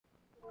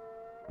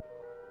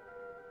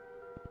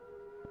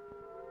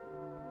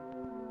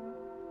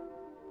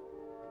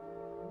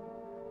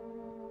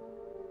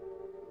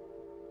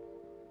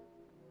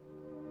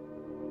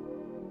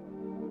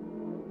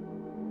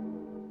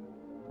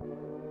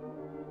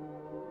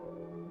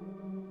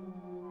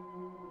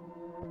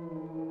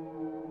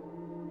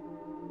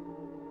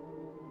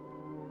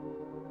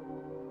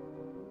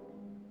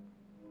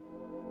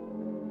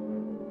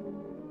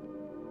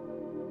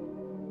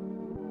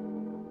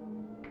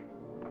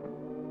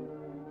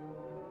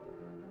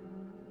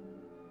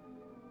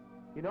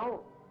You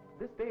know,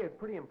 this day is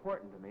pretty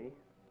important to me.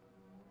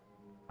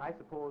 I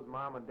suppose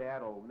Mom and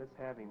Dad will miss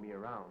having me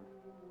around.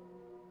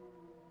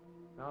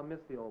 I'll miss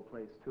the old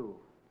place, too.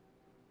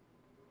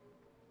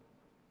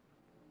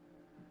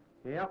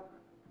 Yep,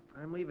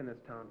 I'm leaving this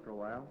town for a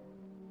while.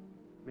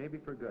 Maybe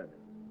for good.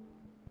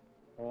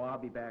 Oh, I'll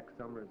be back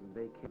summers and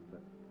vacations,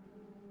 but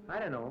I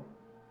don't know.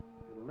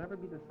 It'll never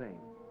be the same.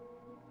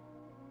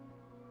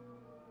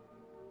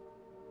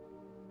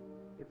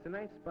 It's a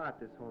nice spot,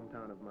 this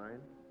hometown of mine.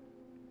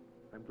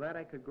 I'm glad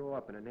I could grow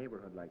up in a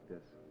neighborhood like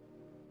this.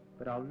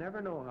 But I'll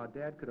never know how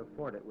Dad could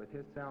afford it with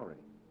his salary.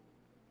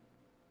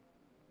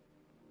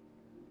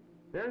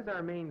 There's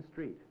our main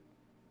street.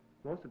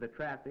 Most of the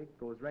traffic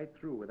goes right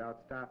through without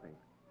stopping.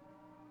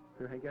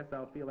 I guess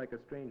I'll feel like a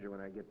stranger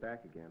when I get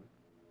back again.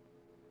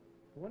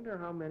 I wonder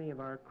how many of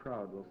our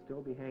crowd will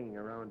still be hanging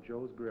around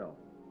Joe's Grill.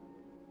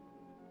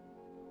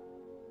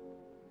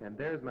 And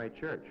there's my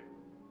church.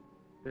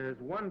 There's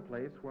one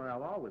place where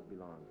I'll always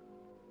belong.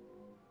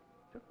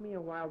 It took me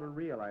a while to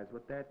realize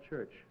what that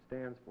church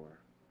stands for.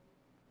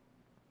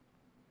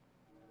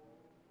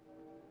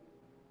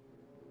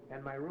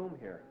 And my room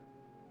here.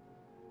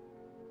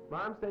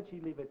 Mom said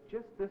she'd leave it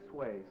just this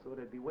way so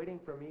it'd be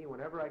waiting for me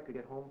whenever I could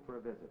get home for a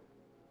visit.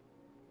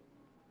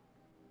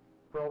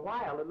 For a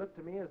while, it looked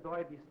to me as though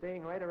I'd be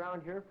staying right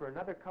around here for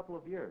another couple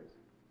of years.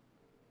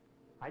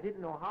 I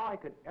didn't know how I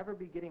could ever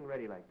be getting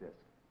ready like this,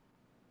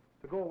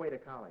 to go away to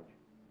college.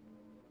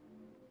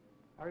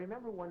 I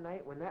remember one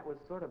night when that was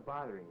sort of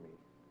bothering me.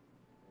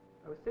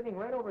 I was sitting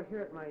right over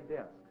here at my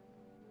desk.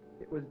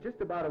 It was just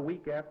about a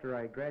week after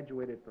I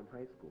graduated from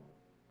high school.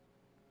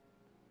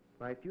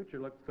 My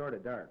future looked sort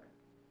of dark.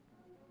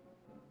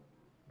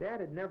 Dad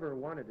had never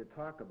wanted to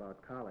talk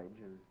about college,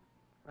 and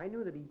I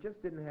knew that he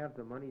just didn't have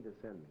the money to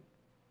send me.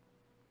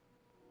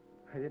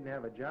 I didn't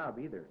have a job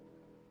either,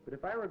 but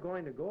if I were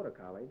going to go to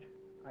college,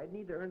 I'd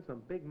need to earn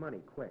some big money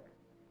quick.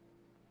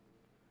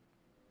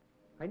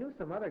 I knew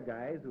some other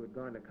guys who had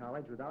gone to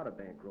college without a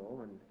bankroll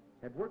and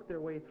had worked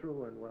their way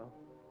through, and well,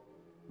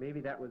 maybe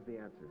that was the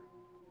answer.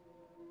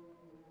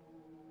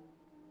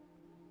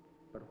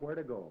 But where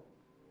to go?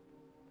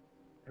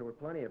 There were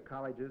plenty of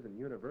colleges and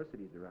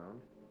universities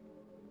around.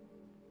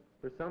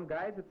 For some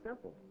guys, it's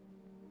simple.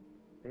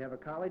 They have a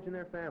college in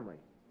their family.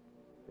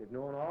 They've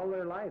known all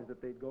their lives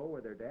that they'd go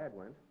where their dad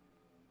went.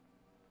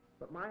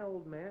 But my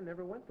old man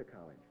never went to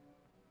college.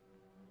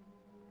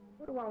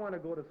 What do I want to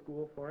go to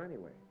school for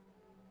anyway?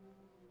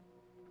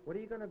 What are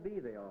you going to be,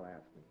 they all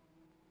ask me.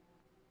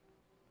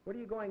 What are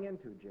you going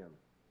into, Jim?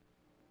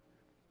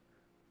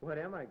 What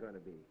am I going to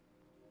be?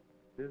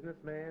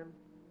 Businessman?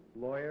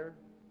 Lawyer?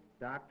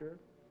 Doctor?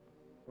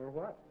 Or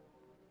what?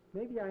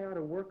 Maybe I ought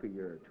to work a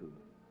year or two.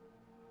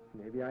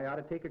 Maybe I ought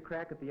to take a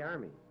crack at the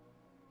Army.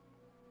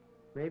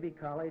 Maybe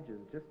college is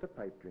just a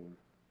pipe dream.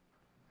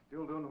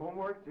 Still doing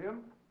homework,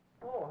 Jim?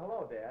 Oh,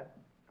 hello, Dad.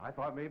 I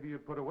thought maybe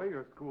you'd put away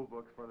your school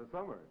books for the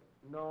summer.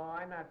 No,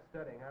 I'm not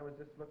studying. I was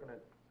just looking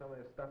at some of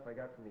the stuff I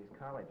got from these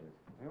colleges.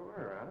 You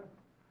were, huh?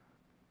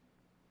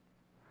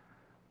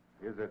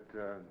 Is it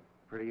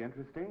pretty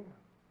interesting?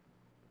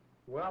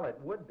 Well, it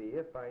would be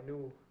if I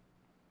knew...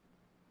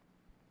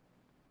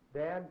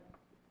 Dad,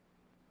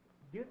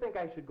 do you think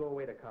I should go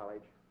away to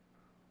college?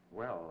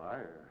 Well,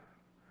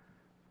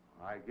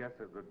 I guess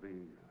it would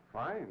be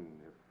fine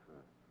if,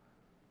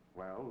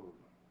 well,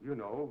 you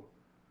know,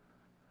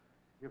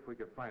 if we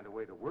could find a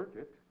way to work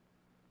it.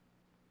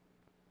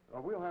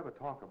 We'll have a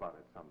talk about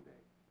it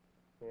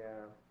someday.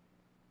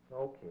 Yeah,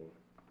 okay.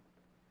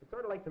 I'd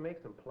sort of like to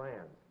make some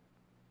plans.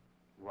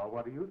 Well,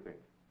 what do you think?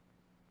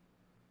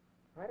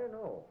 I don't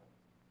know.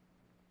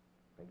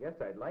 I guess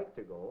I'd like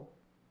to go.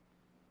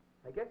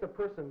 I guess a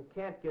person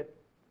can't get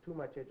too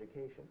much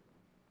education.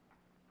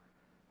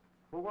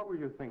 Well, what were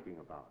you thinking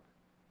about?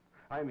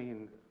 I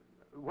mean,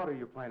 what are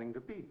you planning to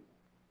be?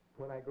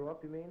 When I grow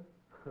up, you mean?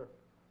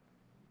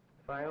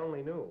 If I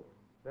only knew,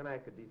 then I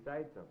could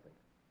decide something.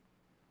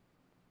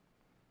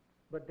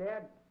 But,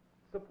 Dad,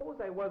 suppose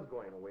I was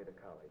going away to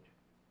college.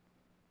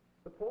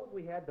 Suppose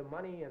we had the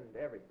money and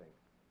everything.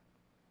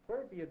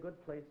 Where'd be a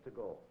good place to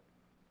go?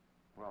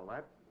 Well,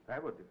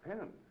 that would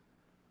depend.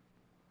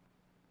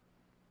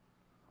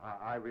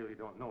 I really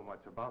don't know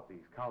much about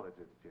these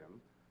colleges,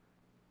 Jim.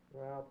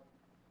 Well,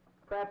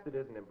 perhaps it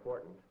isn't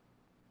important.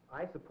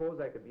 I suppose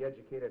I could be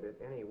educated at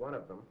any one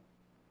of them.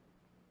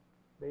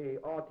 They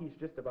all teach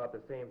just about the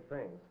same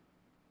things.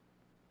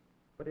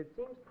 But it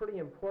seems pretty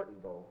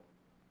important, though,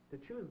 to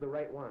choose the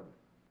right one.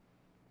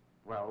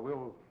 Well,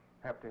 we'll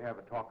have to have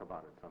a talk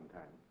about it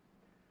sometime.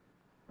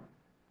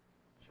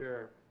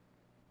 Sure.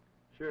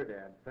 Sure,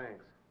 Dad.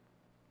 Thanks.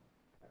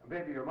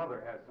 Maybe your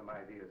mother has some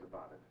ideas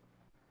about it.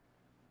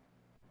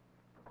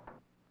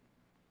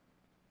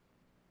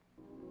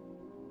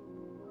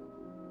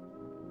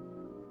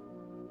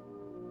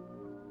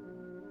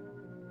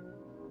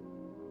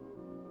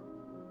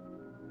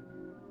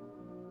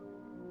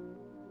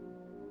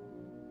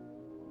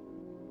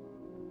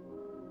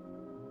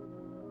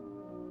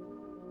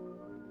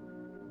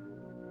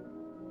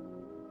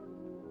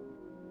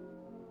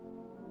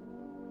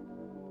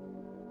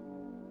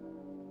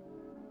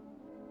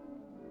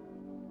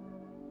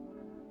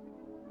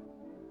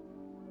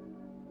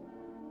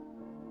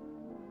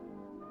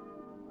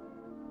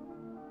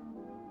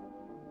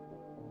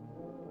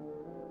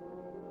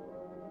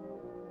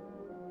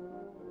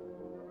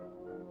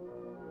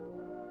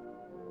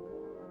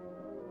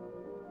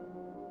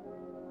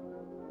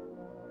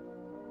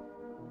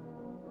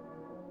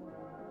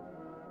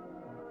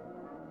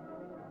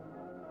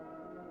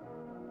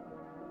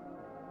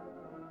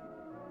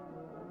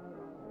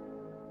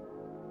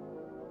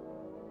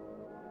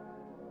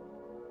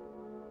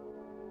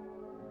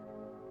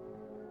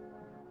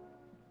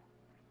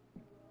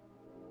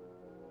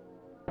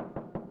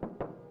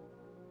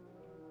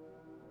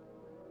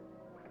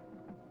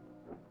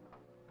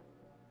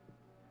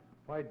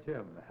 Why,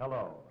 Jim,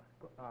 hello.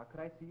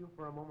 Could I see you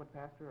for a moment,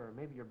 Pastor, or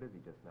maybe you're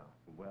busy just now?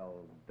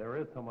 Well, there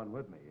is someone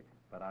with me,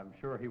 but I'm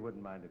sure he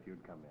wouldn't mind if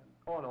you'd come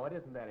in. Oh, no, it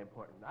isn't that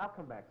important. I'll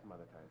come back some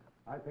other time.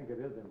 I think it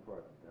is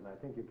important, and I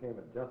think you came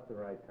at just the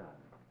right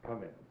time.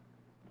 Come in.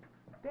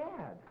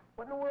 Dad,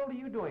 what in the world are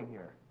you doing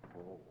here?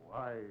 Oh,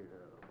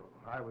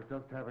 I was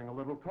just having a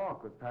little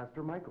talk with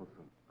Pastor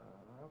Michelson.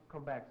 I'll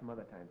come back some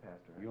other time,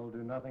 Pastor. You'll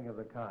do nothing of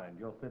the kind.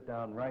 You'll sit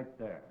down right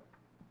there.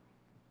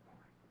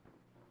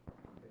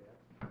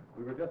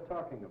 We were just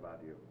talking about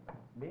you.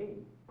 Me?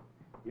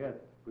 Yes,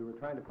 we were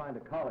trying to find a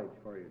college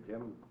for you,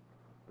 Jim.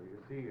 Well, you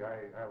see,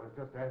 I was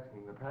just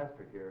asking the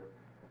pastor here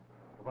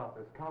about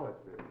this college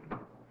business.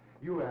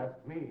 You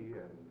asked me,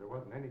 and there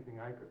wasn't anything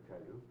I could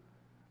tell you.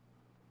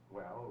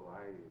 Well,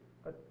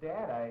 But,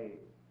 Dad,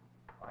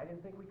 I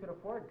didn't think we could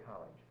afford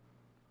college.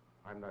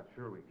 I'm not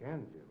sure we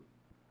can, Jim.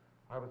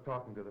 I was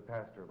talking to the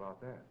pastor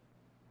about that.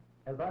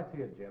 As I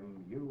see it,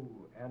 Jim,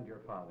 you and your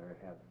father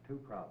have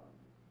two problems.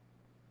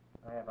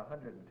 I have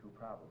 102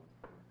 problems.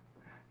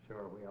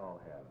 Sure, we all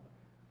have.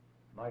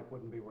 Life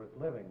wouldn't be worth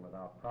living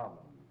without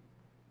problems.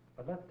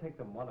 But let's take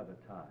them one at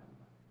a time.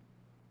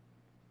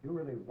 You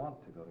really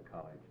want to go to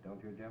college,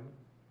 don't you, Jim?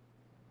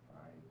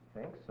 I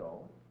think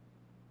so.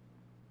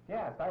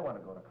 Yes, I want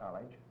to go to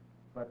college,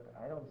 but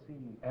I don't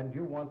see... And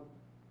you want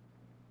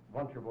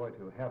your boy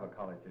to have a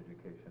college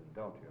education,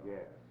 don't you?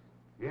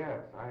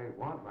 Yes, I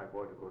want my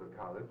boy to go to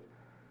college,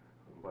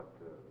 but...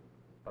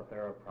 But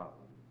there are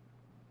problems.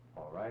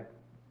 All right,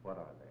 what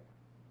are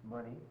they?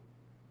 Money.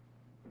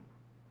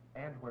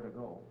 And where to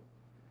go.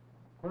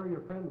 Where are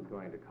your friends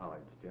going to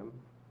college, Jim?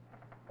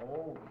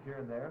 Oh, here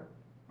and there.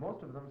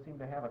 Most of them seem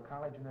to have a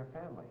college in their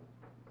family.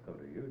 So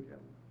do you, Jim.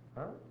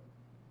 Huh?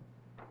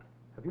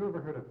 Have you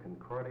ever heard of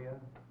Concordia,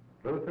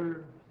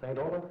 Luther, St.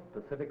 Olaf,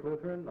 Pacific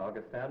Lutheran,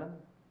 Augustana?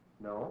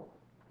 No.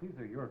 These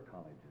are your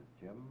colleges,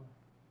 Jim.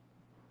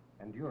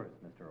 And yours,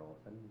 Mr.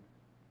 Olson.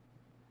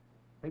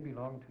 They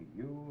belong to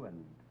you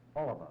and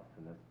all of us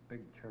in this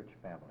big church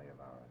family of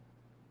ours.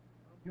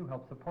 You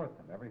help support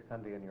them every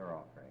Sunday in your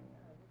offering.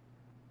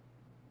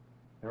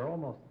 There are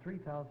almost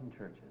 3,000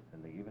 churches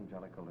in the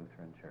Evangelical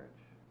Lutheran Church.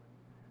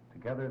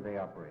 Together they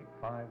operate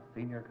 5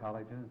 senior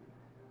colleges,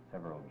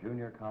 several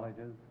junior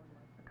colleges,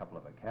 a couple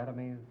of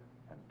academies,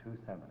 and 2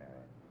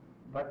 seminaries.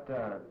 But,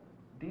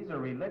 these are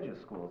religious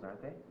schools,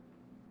 aren't they?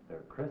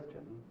 They're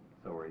Christian,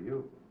 so are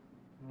you.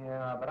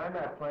 Yeah, but I'm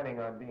not planning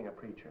on being a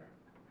preacher.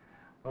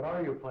 What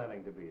are you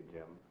planning to be,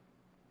 Jim?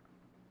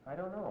 I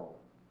don't know.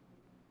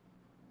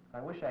 I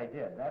wish I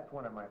did. That's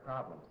one of my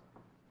problems.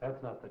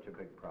 That's not such a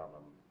big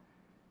problem.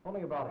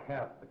 Only about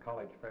half the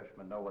college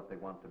freshmen know what they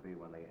want to be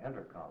when they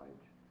enter college,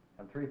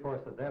 and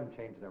 3/4 of them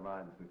change their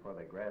minds before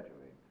they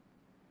graduate.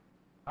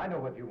 I know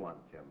what you want,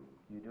 Jim.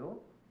 You do?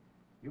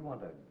 You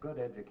want a good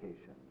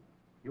education.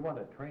 You want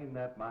to train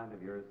that mind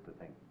of yours to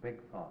think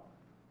big thoughts.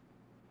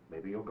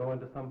 Maybe you'll go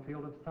into some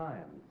field of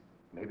science,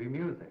 maybe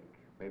music,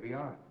 maybe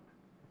art.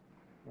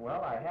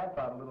 Well, I had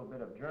thought a little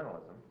bit of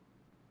journalism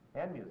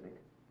and music.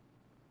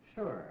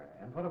 Sure,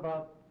 and what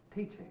about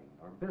teaching,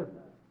 or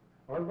business,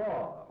 or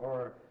law,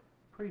 or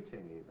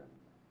preaching even?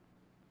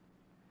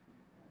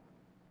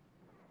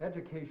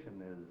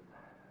 Education is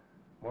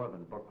more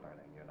than book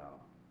learning, you know.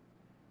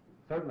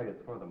 Certainly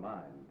it's for the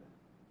mind,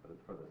 but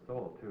it's for the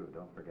soul too,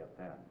 don't forget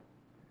that.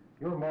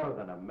 You're more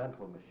than a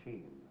mental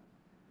machine.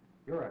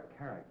 You're a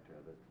character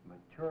that's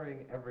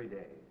maturing every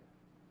day.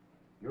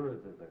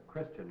 Yours is a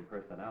Christian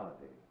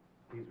personality.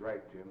 He's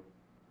right, Jim.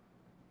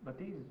 But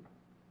these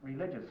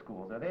religious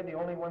schools, are they the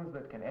only ones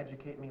that can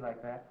educate me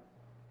like that?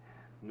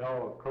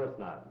 No, of course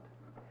not.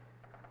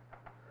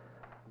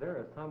 There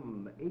are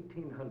some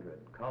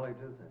 1,800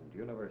 colleges and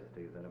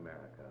universities in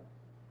America.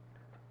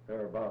 There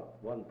are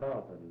about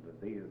 1,000 of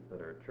these that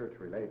are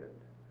church-related.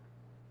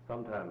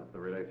 Sometimes the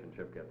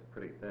relationship gets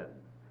pretty thin.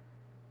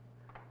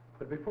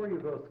 But before you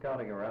go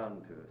scouting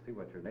around to see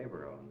what your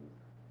neighbor owns,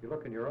 you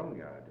look in your own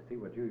yard to see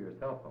what you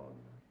yourself own.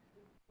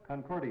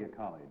 Concordia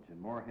College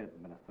in Moorhead,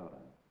 Minnesota.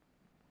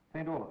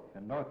 St. Olaf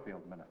in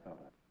Northfield,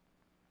 Minnesota.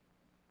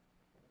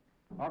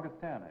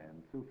 Augustana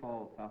in Sioux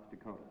Falls, South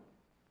Dakota.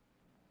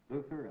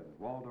 Luther and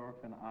Waldorf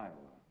in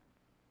Iowa.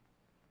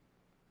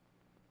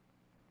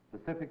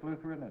 Pacific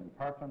Lutheran in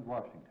Parkland,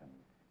 Washington.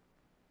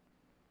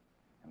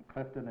 And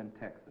Clifton in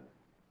Texas.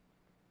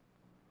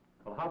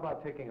 Well, how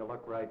about taking a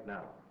look right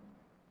now?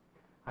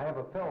 I have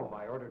a film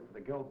I ordered for the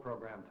Guild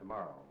program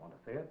tomorrow. Want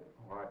to see it?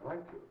 Oh, I'd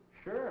like to.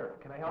 Sure.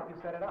 Can I help you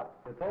set it up?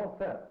 It's all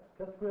set.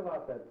 Just reel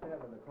out that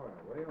stand in the corner,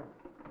 will you?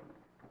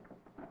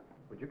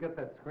 Would you get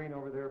that screen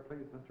over there,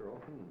 please, Mr.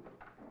 Olson?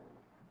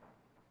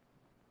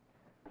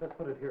 Just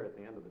put it here at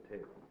the end of the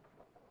table.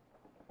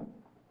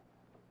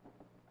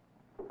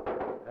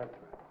 That's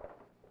right.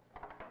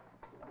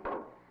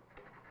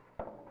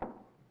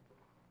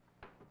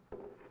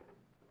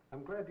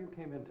 I'm glad you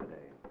came in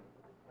today.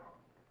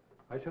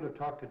 I should have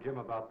talked to Jim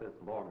about this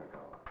long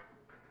ago.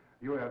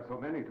 You have so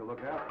many to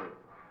look after.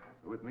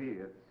 With me,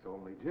 it's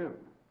only Jim.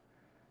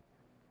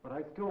 But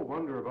I still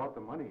wonder about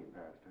the money,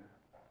 Pastor.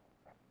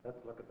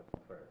 Let's look at this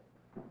first.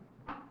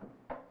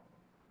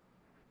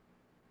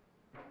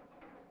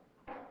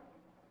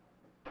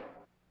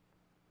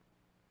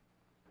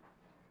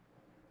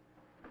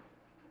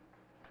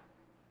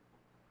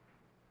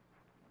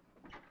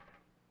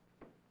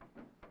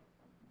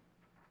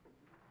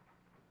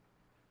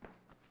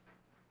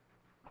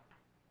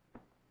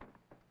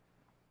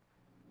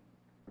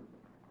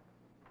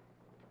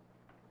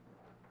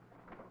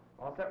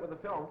 set with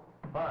the film.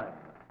 Fine.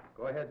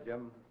 Go ahead,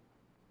 Jim.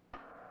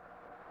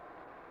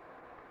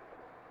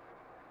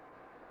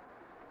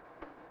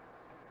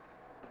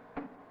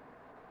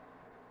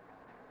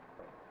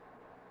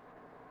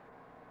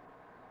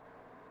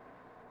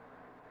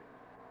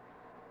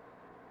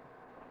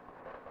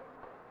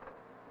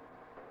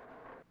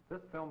 This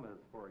film is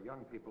for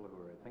young people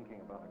who are thinking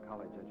about a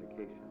college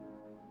education,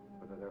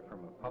 whether they're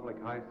from a public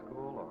high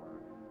school or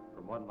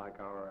from one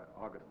like our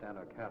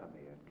Augustana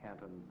Academy in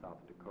Canton, South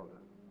Dakota.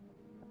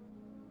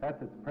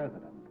 That's its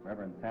president,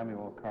 Reverend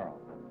Samuel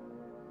Carlson.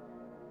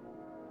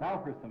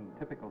 Now for some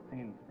typical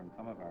scenes from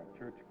some of our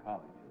church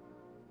colleges.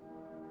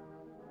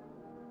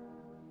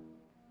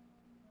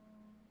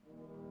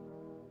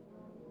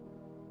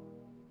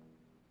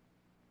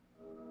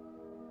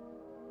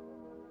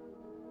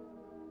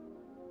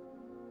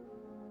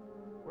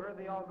 Where are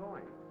they all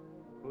going?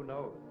 Who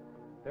knows?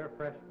 They're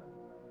freshmen.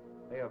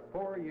 They have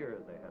 4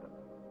 years ahead of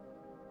them.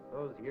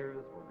 Those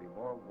years will be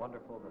more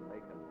wonderful than they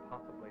can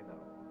possibly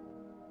know.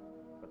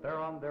 But they're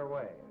on their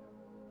way.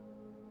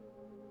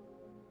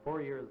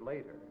 4 years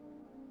later,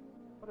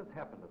 what has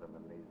happened to them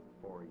in these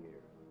 4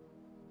 years?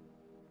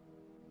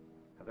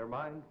 Have their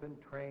minds been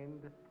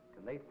trained?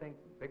 Can they think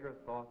bigger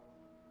thoughts?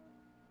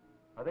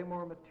 Are they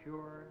more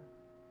mature?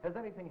 Has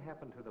anything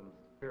happened to them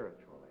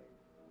spiritually?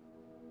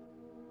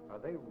 Are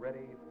they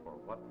ready for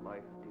what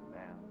life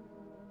demands?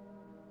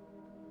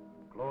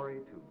 Glory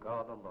to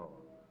God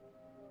alone.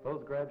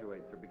 Those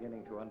graduates are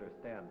beginning to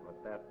understand what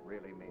that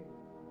really means.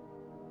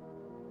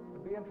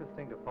 It'd be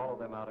interesting to follow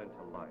them out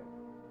into life.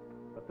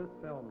 But this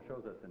film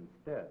shows us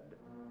instead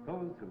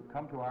those who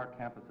come to our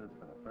campuses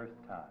for the first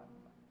time,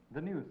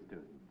 the new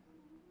students.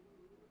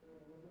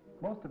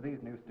 Most of these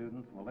new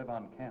students will live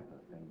on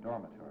campus in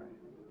dormitories,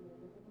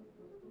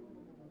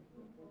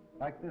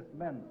 like this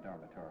men's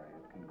dormitory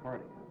at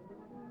Concordia.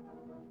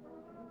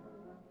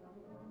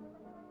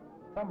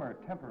 Some are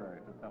temporary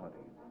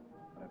facilities,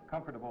 but have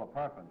comfortable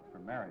apartments for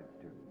married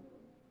students.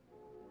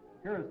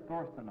 Here is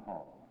Thorsten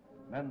Hall,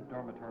 men's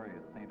dormitory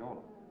at St.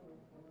 Olaf.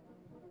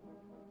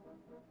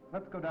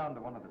 Let's go down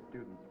to one of the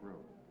students'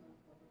 rooms.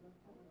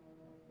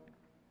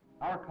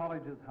 Our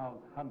colleges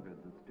house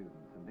hundreds of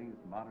students in these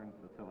modern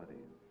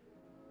facilities.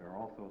 There are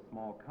also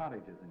small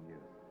cottages in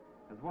use,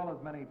 as well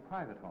as many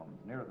private homes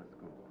near the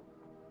school.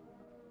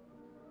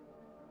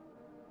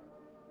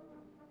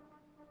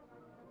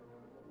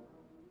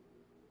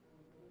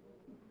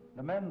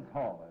 The men's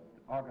hall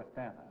at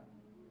Augustana,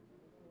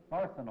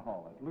 Larson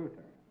Hall at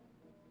Luther,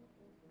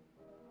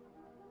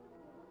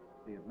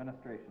 the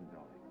administration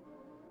building,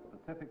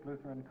 Pacific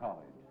Lutheran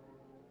College.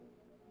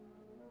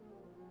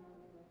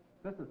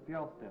 This is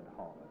Fjellstead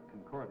Hall at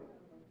Concordia.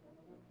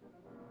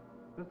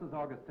 This is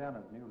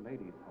Augustana's new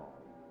ladies' hall,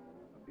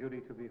 a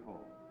beauty to behold.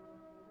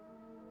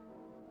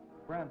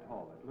 Brandt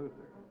Hall at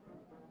Luther,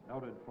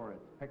 noted for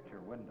its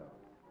picture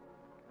windows.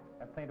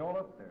 At St.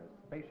 Olaf, there's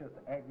spacious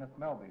Agnes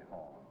Melby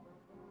Hall,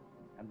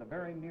 and the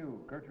very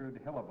new Gertrude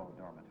Hillebo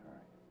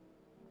dormitory.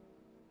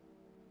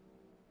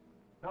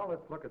 Now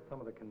let's look at some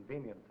of the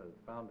conveniences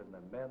found in the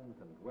men's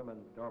and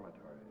women's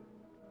dormitories.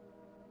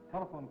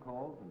 Telephone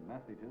calls and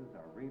messages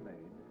are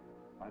relayed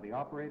by the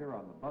operator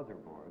on the buzzer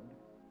board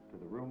to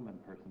the room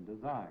and person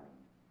desired.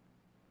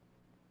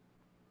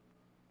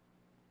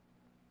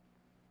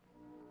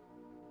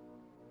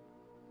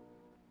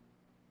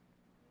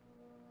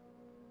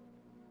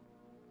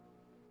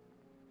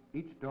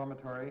 Each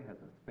dormitory has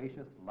a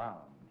spacious lounge.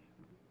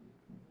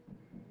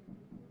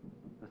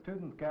 The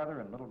students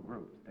gather in little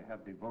groups to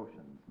have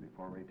devotions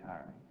before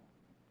retiring.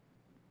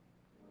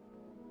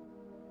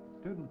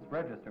 Students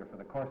register for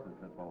the courses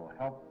that will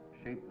help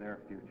shape their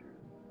futures.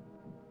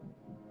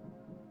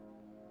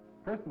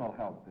 Personal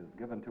help is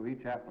given to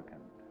each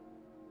applicant.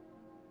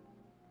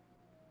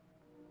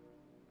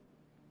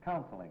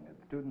 Counseling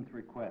at students'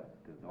 request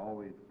is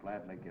always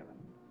gladly given.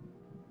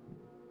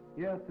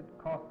 Yes, it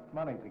costs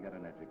money to get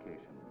an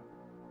education.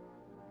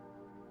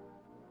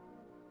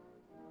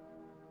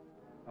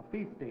 A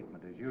fee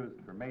statement is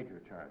used for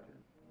major charges.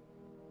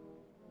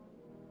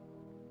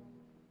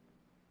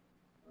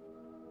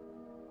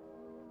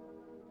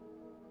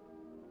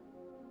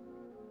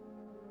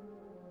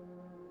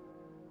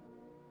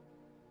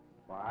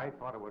 Why, I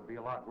thought it would be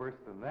a lot worse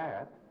than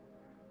that.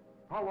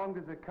 How long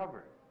does it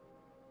cover?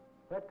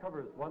 That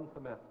covers one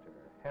semester,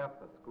 half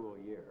a school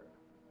year.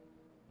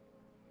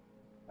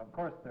 Of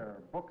course, there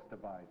are books to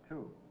buy,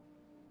 too.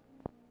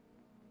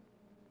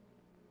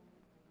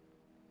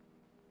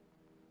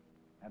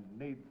 And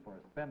needs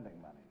for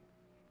spending money.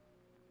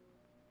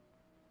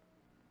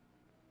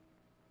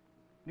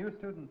 New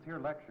students hear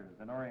lectures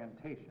and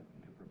orientation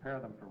to prepare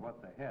them for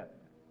what's ahead.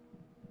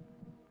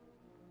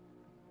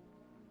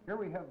 Here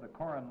we have the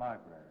Koran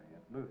Library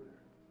at Luther.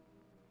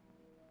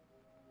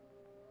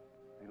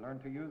 They learn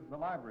to use the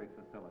library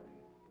facilities,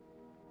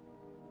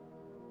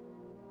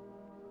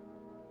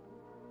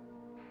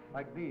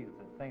 like these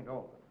at St.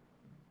 Olaf.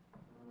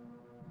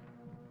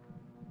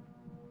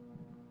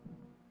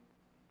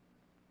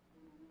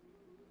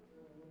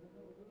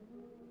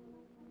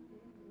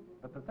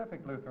 The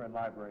Pacific Lutheran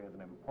Library is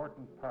an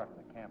important part of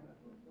the campus.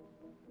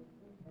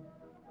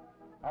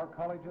 Our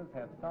colleges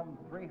have some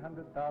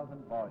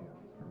 300,000 volumes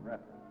for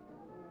reference.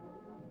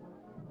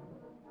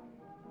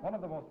 One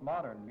of the most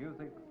modern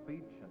music,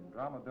 speech, and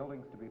drama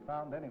buildings to be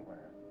found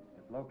anywhere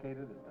is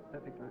located at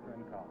Pacific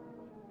Lutheran College.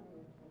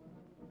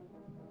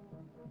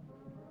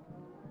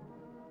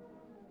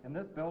 In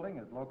this building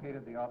is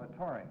located the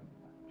auditorium.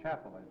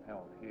 Chapel is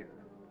held here.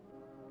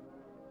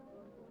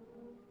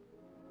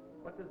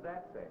 What does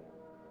that say?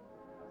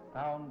 A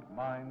sound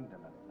mind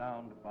and a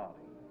sound body.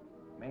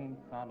 Main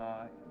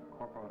sana in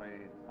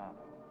corpore sano.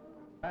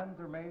 Plans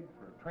are made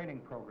for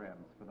training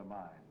programs for the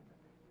mind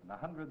in the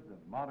hundreds of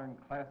modern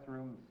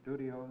classrooms,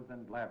 studios,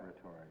 and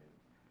laboratories.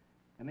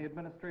 In the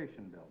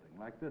administration building,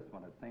 like this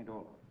one at St.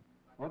 Olaf,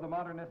 or the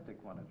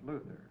modernistic one at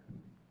Luther,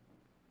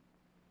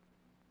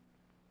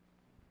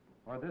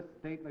 or this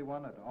stately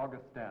one at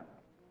Augustana.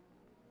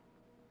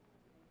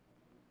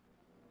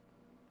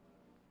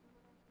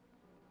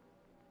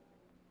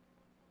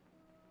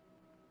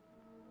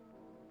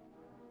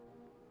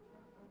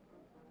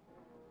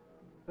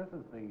 This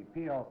is the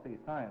PLC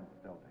Science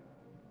Building.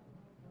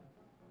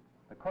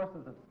 The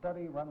courses of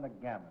study run the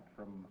gamut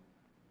from,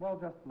 well,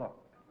 just look.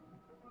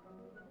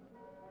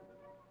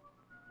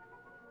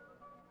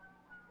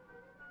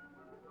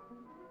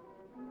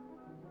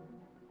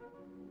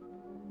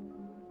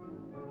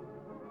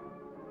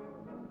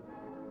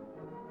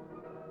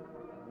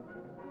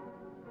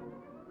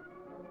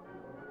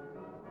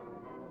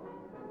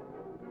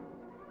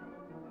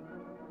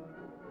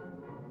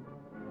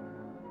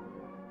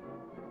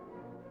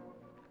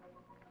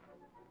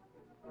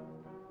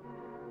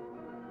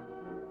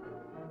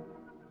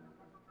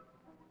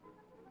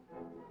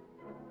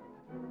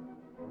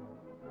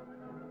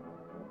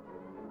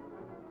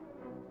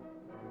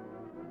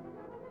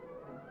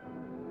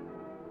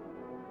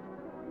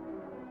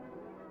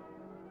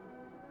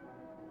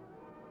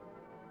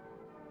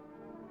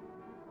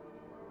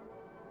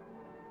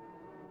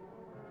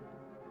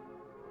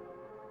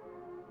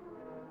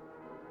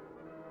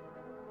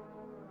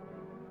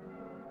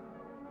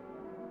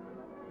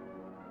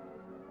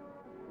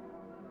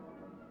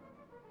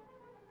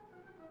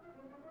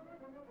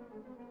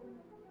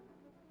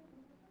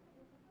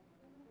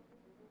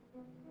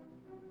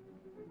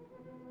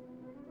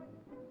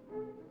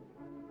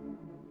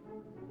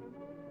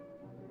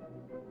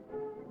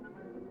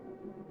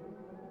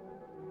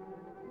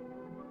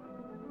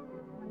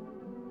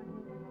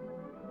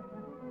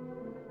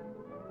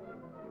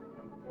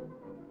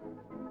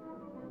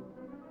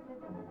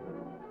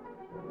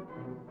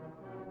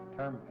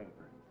 Term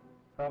papers,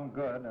 some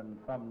good and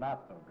some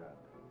not so good.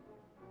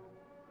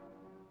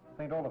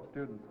 St. Olaf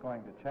students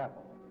going to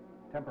chapel,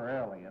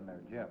 temporarily in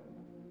their gym.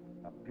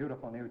 A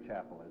beautiful new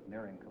chapel is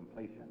nearing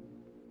completion.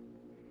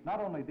 Not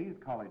only these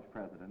college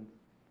presidents,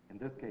 in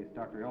this case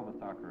Dr.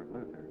 Ilvasacker of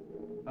Luther,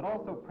 but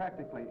also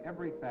practically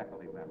every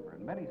faculty member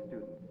and many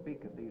students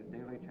speak at these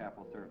daily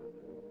chapel services.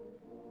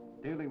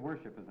 Daily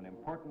worship is an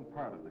important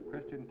part of the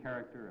Christian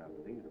character of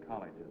these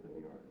colleges of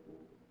yours.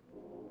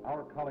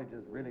 Our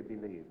colleges really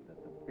believe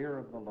that the fear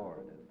of the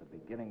Lord is the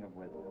beginning of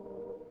wisdom.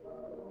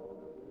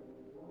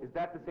 Is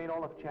that the St.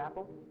 Olaf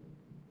Chapel?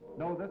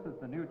 No, this is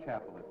the new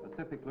chapel at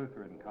Pacific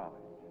Lutheran College.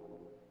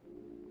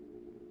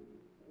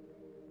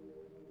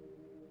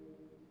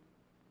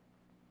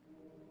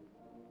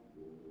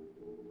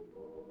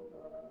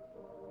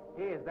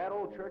 Hey, is that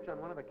old church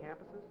on one of the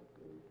campuses?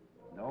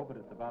 No, but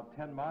it's about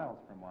 10 miles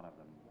from one of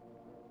them.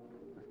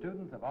 The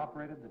students have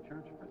operated the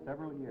church for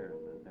several years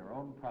as their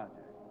own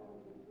project.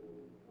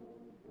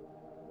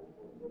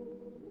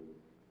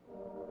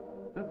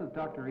 This is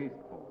Dr.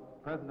 Eastful,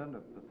 president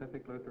of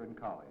Pacific Lutheran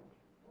College.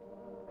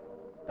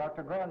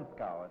 Dr.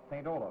 Granskow at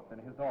St. Olaf in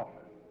his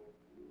office.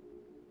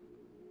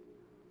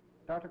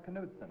 Dr.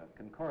 Knudsen of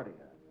Concordia.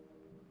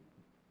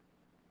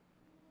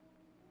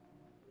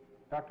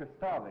 Dr.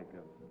 Stavik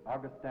of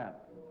Augustana.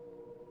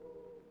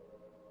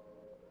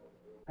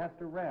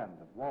 Pastor Rand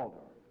of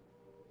Waldorf.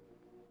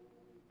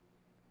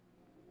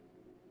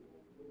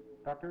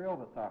 Dr.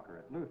 Ilvasacker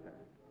at Luther.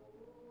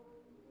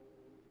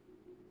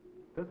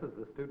 This is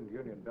the Student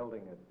Union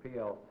building at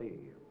PLC.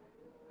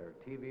 There are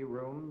TV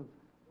rooms,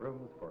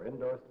 rooms for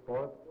indoor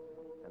sports,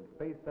 and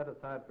space set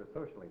aside for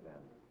social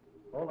events,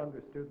 all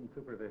under student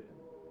supervision.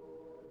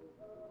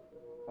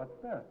 What's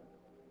this?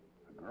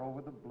 A girl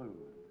with the blues.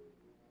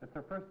 It's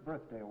her first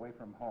birthday away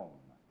from home,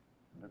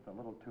 and it's a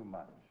little too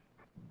much.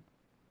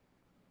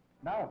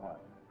 Now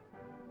what?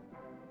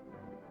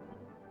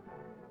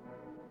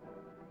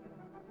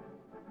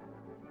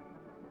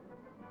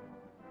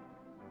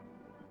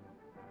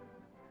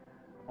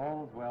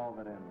 All's well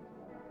that ends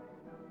well.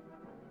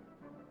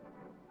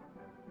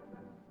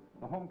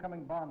 The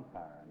homecoming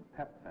bonfire and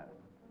pep fest.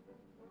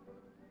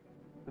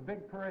 The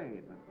big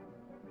parade.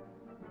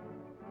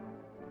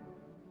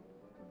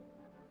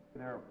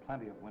 There are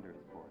plenty of winter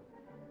sports.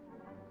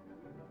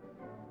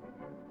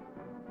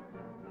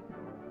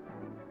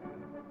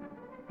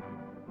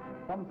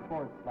 Some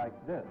sports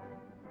like this.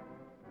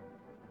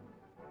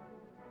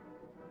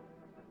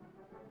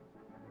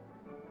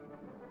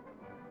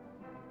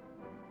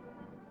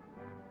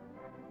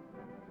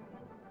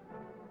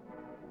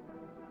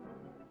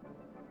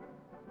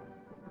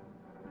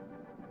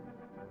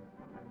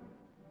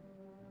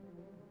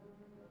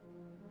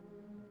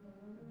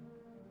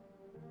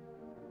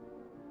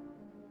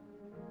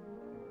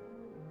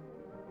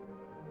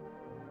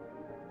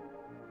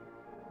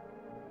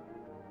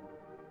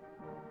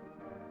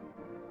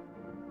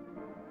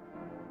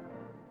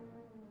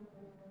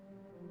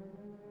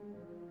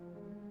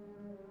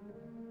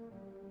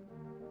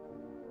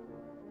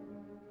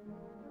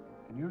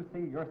 you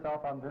see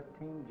yourself on this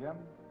team, Jim?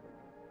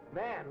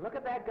 Man, look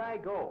at that guy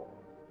go.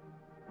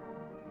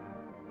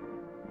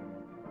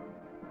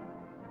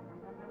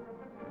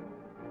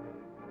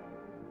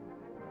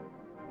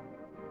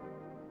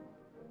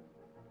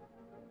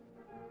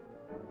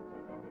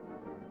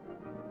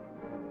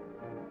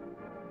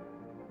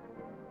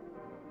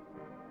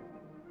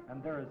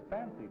 And there is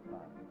fancy fun.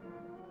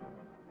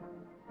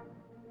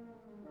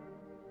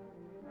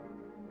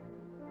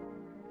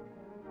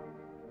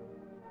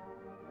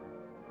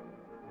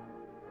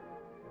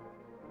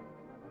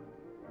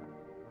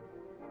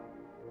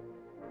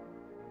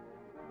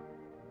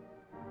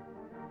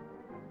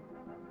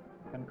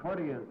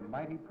 Concordia is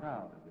mighty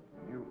proud of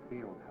its new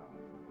field house.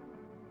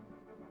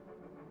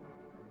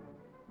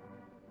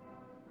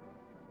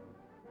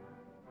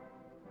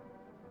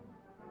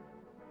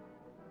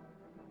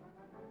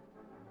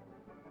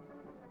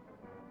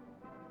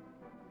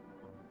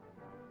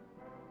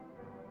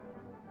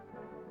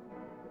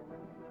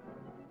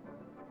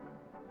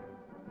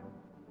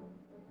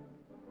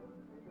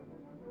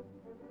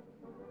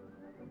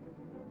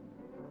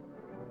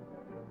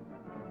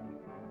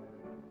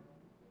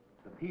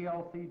 The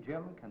ELC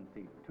gym can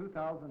seat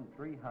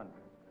 2,300.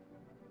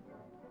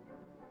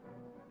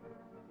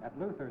 At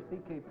Luther,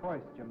 C.K.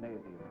 Preuss Gymnasium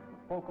is the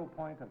focal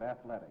point of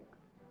athletics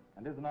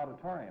and is an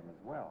auditorium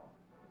as well.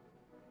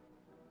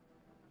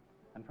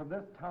 And from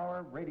this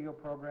tower, radio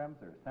programs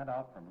are sent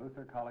out from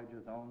Luther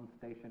College's own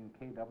station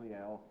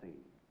KWLC.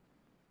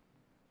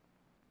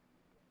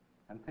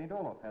 And St.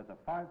 Olaf has a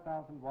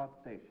 5,000-watt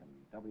station,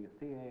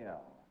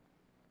 WCAL.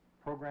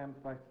 Programs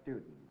by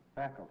students,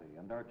 faculty,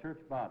 and our church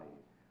body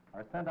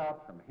are sent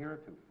out from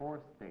here to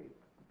 4 states.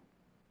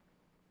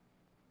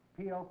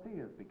 PLC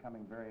is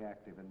becoming very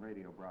active in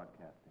radio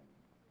broadcasting,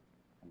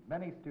 and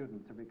many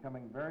students are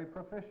becoming very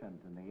proficient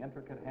in the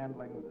intricate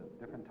handlings of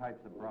different types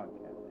of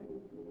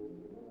broadcasting.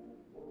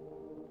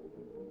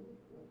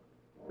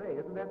 Say,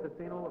 isn't that the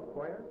St. Olaf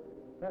Choir?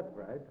 That's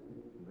right.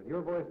 With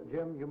your voice,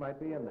 Jim, you might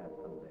be in that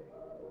someday.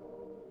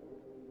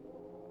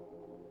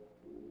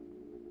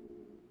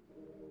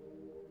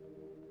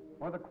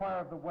 Or the Choir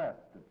of the West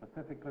at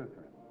Pacific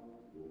Lutheran.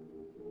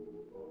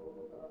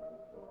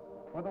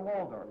 Or the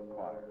Waldorf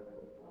Choir.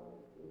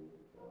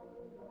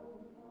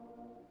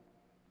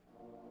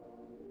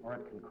 Or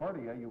at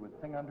Concordia, you would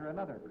sing under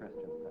another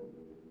Christensen,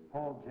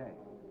 Paul J.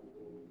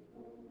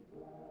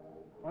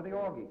 Or the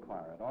Augie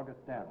Choir at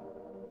Augustana.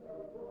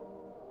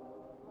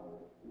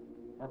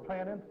 Or play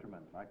an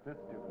instrument like this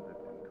student at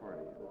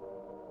Concordia.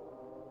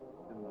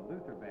 In the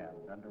Luther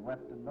Band under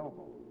Weston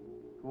Noble,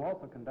 who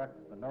also conducts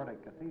the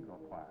Nordic Cathedral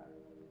Choir.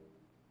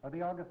 Or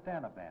the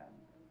Augustana Band.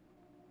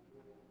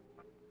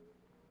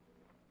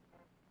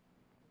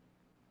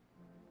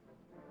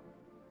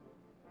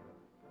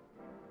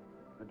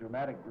 The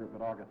dramatic group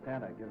at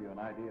Augustana give you an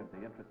idea of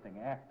the interesting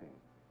acting,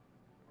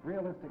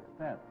 realistic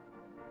sense.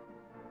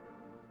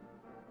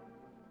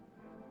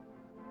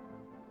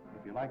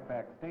 If you like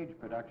backstage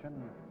production,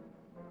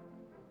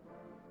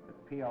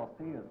 at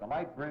PLC as the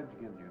light bridge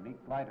gives unique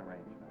light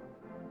arrangements.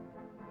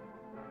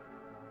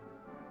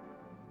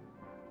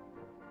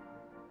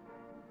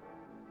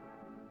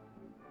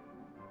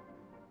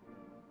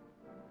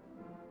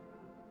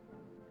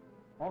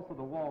 Also,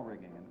 the wall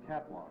rigging and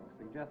catwalks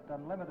suggest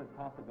unlimited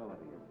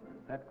possibilities for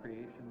set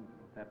creations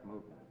and set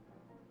movements.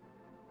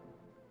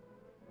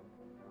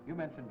 You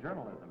mentioned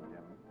journalism,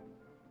 Jim.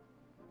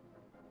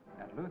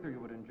 At Luther, you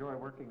would enjoy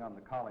working on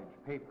the college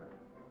paper.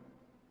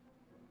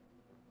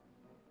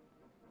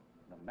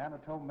 The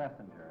Manitou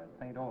Messenger at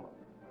St. Olaf.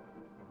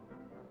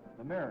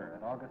 The Mirror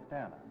at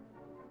Augustana.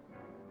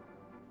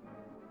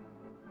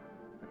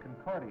 The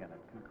Concordian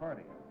at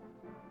Concordia.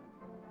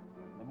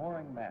 The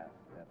Mooring Mast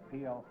at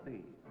PLC.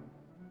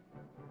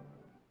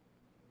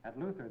 At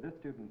Luther, this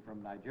student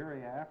from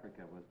Nigeria,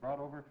 Africa, was brought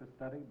over for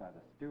study by the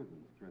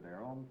students through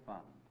their own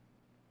fund.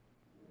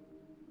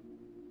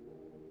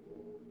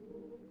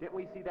 Didn't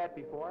we see that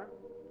before?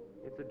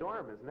 It's a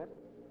dorm, isn't it?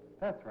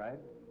 That's right.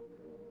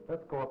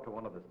 Let's go up to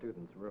one of the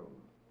students'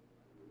 rooms.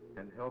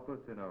 And help us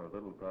in our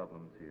little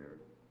problems here,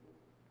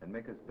 and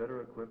make us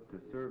better equipped to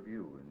serve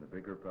you in the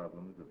bigger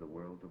problems of the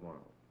world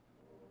tomorrow.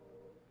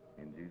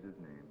 In Jesus'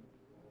 name,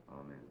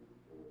 amen.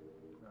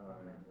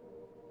 Amen.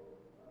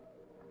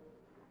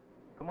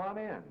 Come on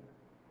in.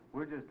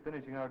 We're just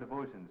finishing our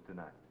devotions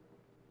tonight.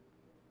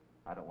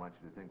 I don't want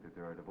you to think that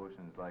there are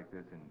devotions like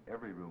this in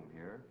every room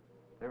here.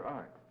 There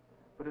aren't.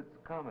 But it's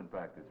common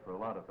practice for a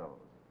lot of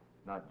fellows,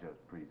 not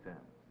just pre-Sems.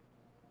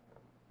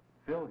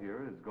 Phil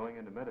here is going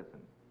into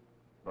medicine.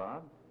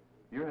 Bob,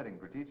 you're heading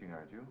for teaching,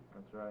 aren't you?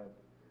 That's right.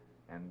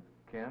 And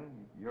Ken,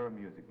 you're a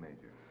music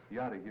major. You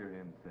ought to hear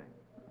him sing.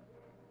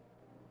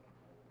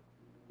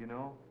 You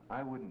know,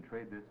 I wouldn't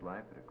trade this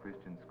life at a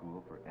Christian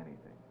school for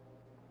anything.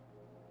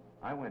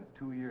 I went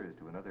 2 years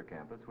to another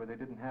campus where they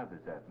didn't have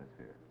this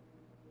atmosphere.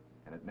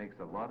 And it makes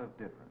a lot of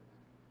difference,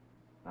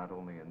 not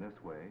only in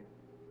this way,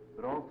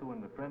 but also in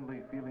the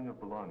friendly feeling of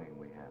belonging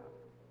we have.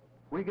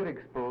 We get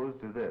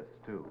exposed to this,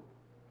 too,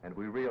 and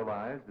we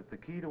realize that the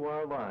key to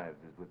our lives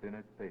is within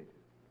its pages.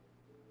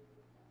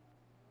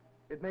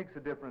 It makes a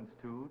difference,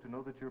 too, to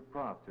know that your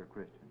profs are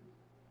Christians,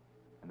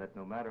 and that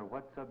no matter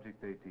what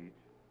subject they teach,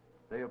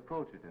 they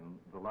approach it in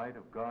the light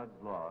of God's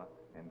law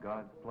and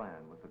God's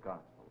plan with the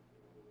gospel.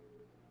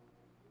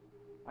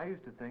 I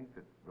used to think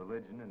that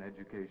religion and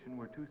education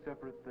were two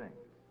separate things,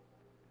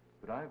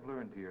 but I've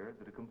learned here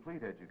that a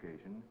complete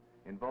education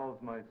involves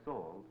my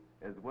soul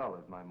as well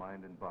as my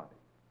mind and body,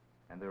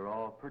 and they're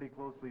all pretty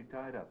closely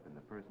tied up in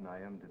the person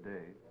I am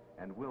today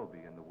and will be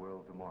in the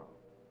world tomorrow.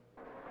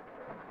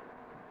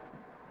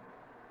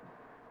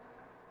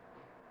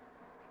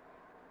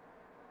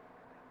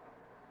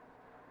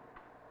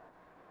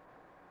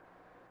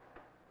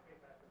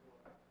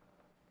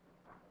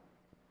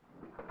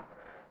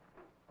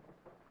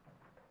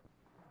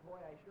 Boy,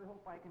 I sure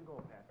hope I can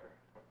go, Pastor.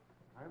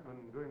 I've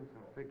been doing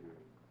some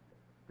figuring.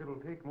 It'll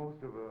take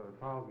most of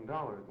 $1,000,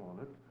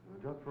 won't it?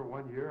 Just for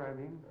 1 year, I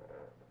mean?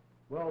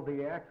 Well,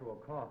 the actual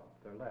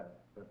costs are less,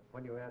 but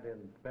when you add in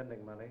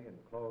spending money and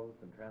clothes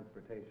and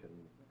transportation,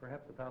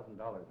 perhaps $1,000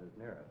 is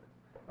near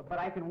it. But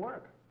I can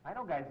work. I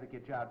know guys that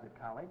get jobs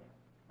at college.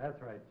 That's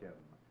right, Jim.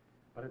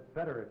 But it's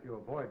better if you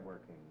avoid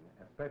working,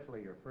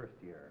 especially your first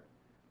year.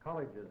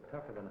 College is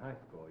tougher than high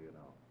school, you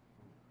know.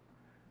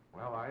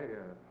 Well, I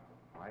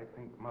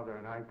think Mother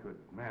and I could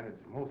manage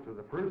most of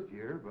the first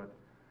year, but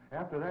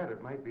after that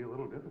it might be a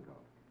little difficult.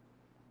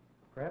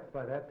 Perhaps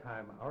by that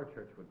time our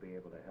church would be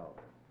able to help.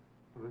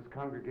 This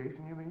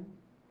congregation, you mean?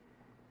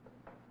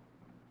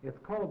 It's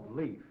called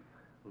LEAF,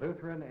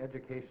 Lutheran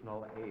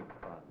Educational Aid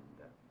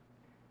Fund.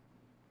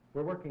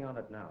 We're working on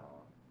it now.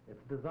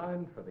 It's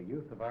designed for the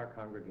youth of our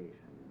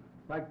congregation,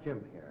 like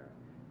Jim here,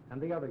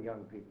 and the other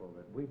young people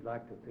that we'd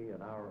like to see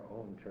in our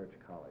own church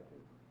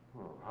colleges.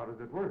 Well, how does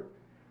it work?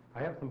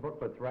 I have some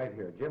booklets right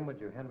here. Jim, would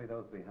you hand me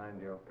those behind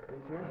you?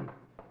 These here?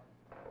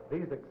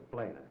 These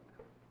explain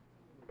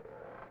it.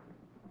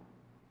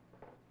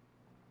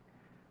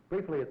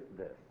 Briefly, it's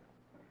this.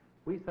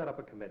 We set up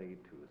a committee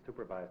to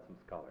supervise some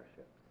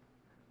scholarships.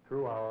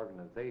 Through our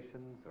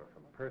organizations, or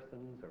from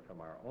persons, or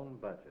from our own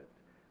budget,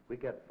 we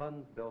get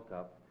funds built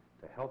up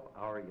to help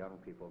our young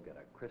people get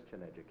a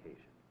Christian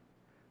education.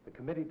 The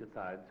committee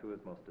decides who is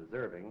most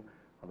deserving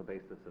on the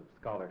basis of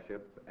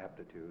scholarship,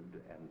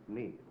 aptitude, and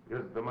need.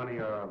 Is the money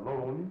a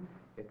loan?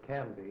 It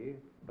can be,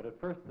 but at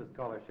first the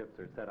scholarships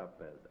are set up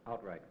as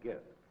outright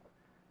gifts.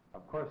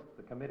 Of course,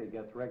 the committee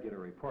gets regular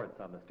reports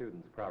on the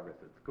students' progress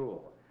at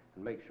school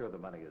and makes sure the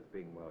money is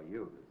being well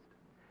used.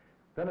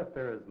 Then if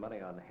there is money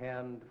on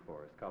hand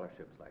for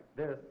scholarships like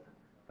this,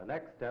 the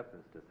next step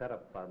is to set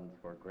up funds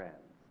for grants,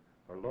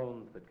 or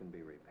loans that can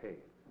be repaid.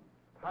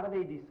 How do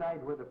they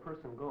decide where the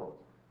person goes?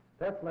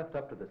 That's left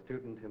up to the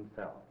student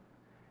himself.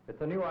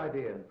 It's a new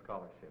idea in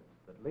scholarships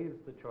that leaves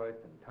the choice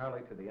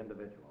entirely to the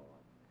individual.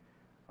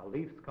 A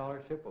LEAF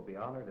scholarship will be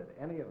honored at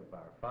any of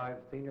our 5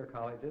 senior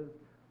colleges,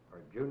 or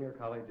junior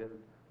colleges,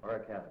 or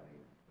academies.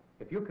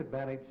 If you could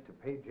manage to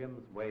pay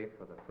Jim's way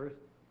for the first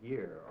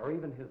year, or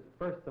even his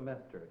first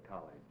semester at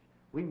college,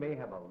 we may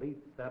have a LEAF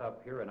set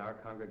up here in our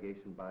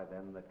congregation by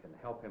then that can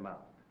help him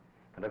out.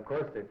 And of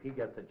course, if he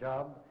gets a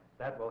job,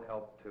 that will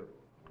help too.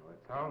 Well,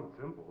 it sounds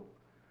simple,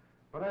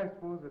 but I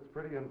suppose it's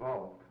pretty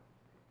involved.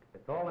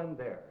 It's all in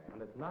there,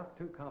 and it's not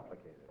too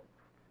complicated.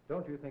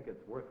 Don't you think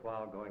it's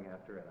worthwhile going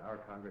after in our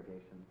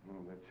congregation?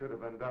 It should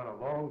have been done a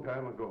long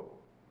time ago.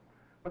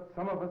 But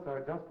some of us are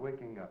just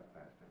waking up,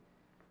 Pastor.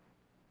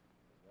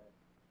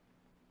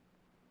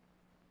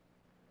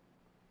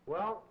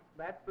 Well,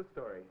 that's the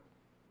story.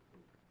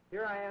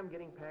 Here I am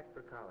getting packed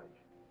for college.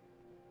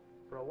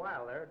 For a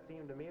while there, it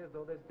seemed to me as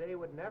though this day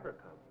would never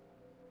come.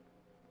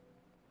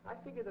 I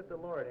figured that the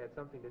Lord had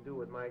something to do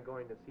with my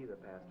going to see the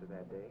pastor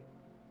that day.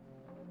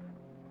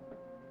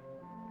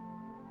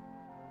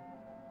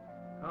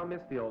 I'll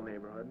miss the old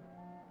neighborhood.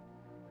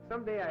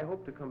 Someday I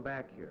hope to come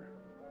back here.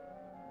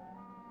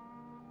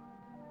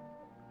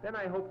 Then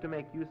I hope to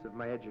make use of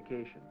my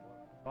education,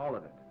 all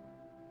of it.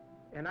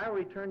 And I'll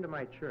return to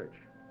my church,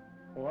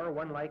 or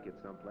one like it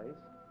someplace,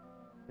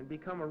 and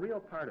become a real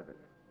part of it.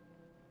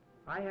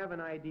 I have an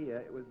idea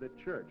it was the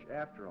church,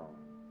 after all,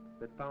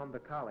 that found the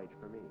college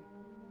for me.